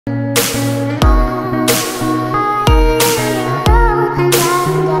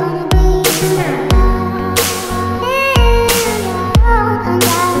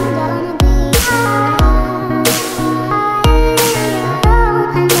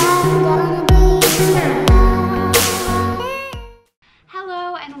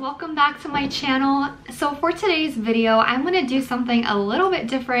my channel. So for today's video, I'm going to do something a little bit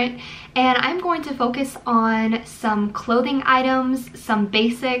different, and I'm going to focus on some clothing items, some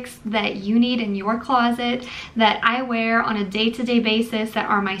basics that you need in your closet that I wear on a day-to-day basis that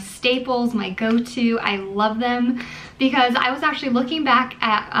are my staples, my go-to. I love them because I was actually looking back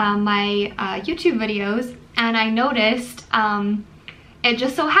at my YouTube videos, and I noticed it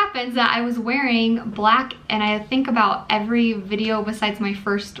just so happens that I was wearing black, and I think about every video besides my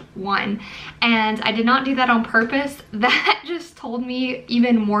first one, and I did not do that on purpose. That just told me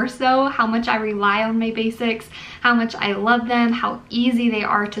even more so how much I rely on my basics, how much I love them, how easy they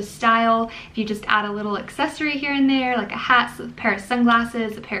are to style. If you just add a little accessory here and there, like a hat, a pair of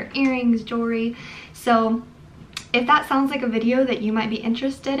sunglasses, a pair of earrings, jewelry. So if that sounds like a video that you might be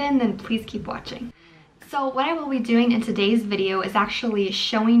interested in, then please keep watching. So what I will be doing in today's video is actually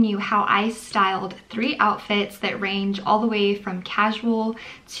showing you how I styled 3 outfits that range all the way from casual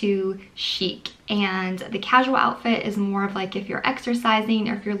to chic. And the casual outfit is more of like if you're exercising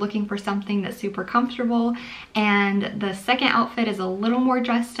or if you're looking for something that's super comfortable. And the second outfit is a little more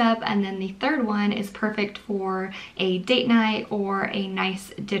dressed up. And then the third one is perfect for a date night or a nice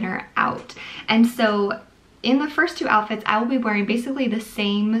dinner out. And so in the first 2 outfits, I will be wearing basically the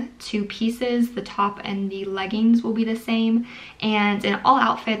same 2 pieces. The top and the leggings will be the same. And in all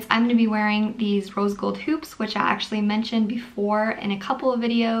outfits, I'm going to be wearing these rose gold hoops, which I actually mentioned before in a couple of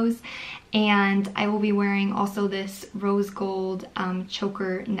videos. And I will be wearing also this rose gold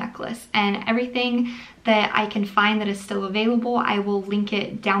choker necklace. And everything that I can find that is still available, I will link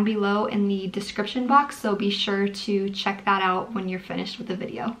it down below in the description box. So be sure to check that out when you're finished with the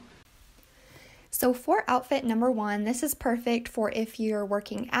video. So for outfit number 1, this is perfect for if you're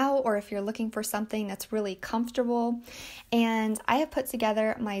working out or if you're looking for something that's really comfortable. And I have put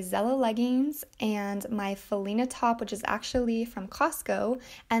together my Zella leggings and my Felina top, which is actually from Costco.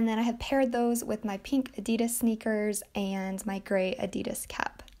 And then I have paired those with my pink Adidas sneakers and my gray Adidas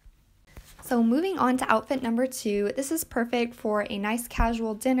cap. So moving on to outfit number 2, this is perfect for a nice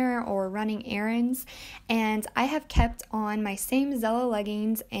casual dinner or running errands. And I have kept on my same Zella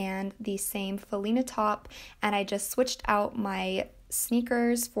leggings and the same Felina top, and I just switched out my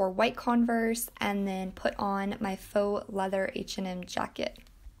sneakers for white Converse and then put on my faux leather H&M jacket.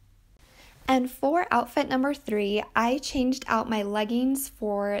 And for outfit number 3, I changed out my leggings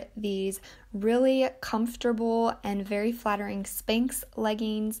for these really comfortable and very flattering Spanx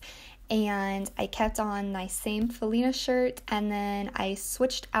leggings. And I kept on my same Felina shirt, and then I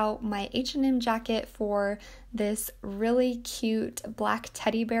switched out my H&M jacket for this really cute black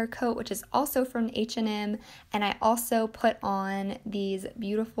teddy bear coat, which is also from H&M, and I also put on these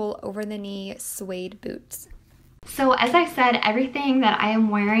beautiful over-the-knee suede boots. So as I said, everything that I am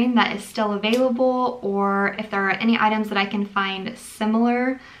wearing that is still available, or if there are any items that I can find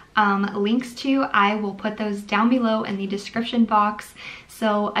similar links to, I will put those down below in the description box.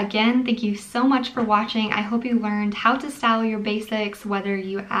 So again, thank you so much for watching. I hope you learned how to style your basics, whether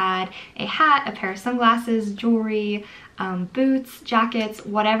you add a hat, a pair of sunglasses, jewelry, boots, jackets,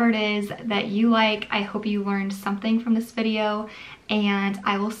 whatever it is that you like. I hope you learned something from this video, and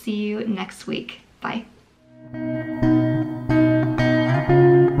I will see you next week. Bye.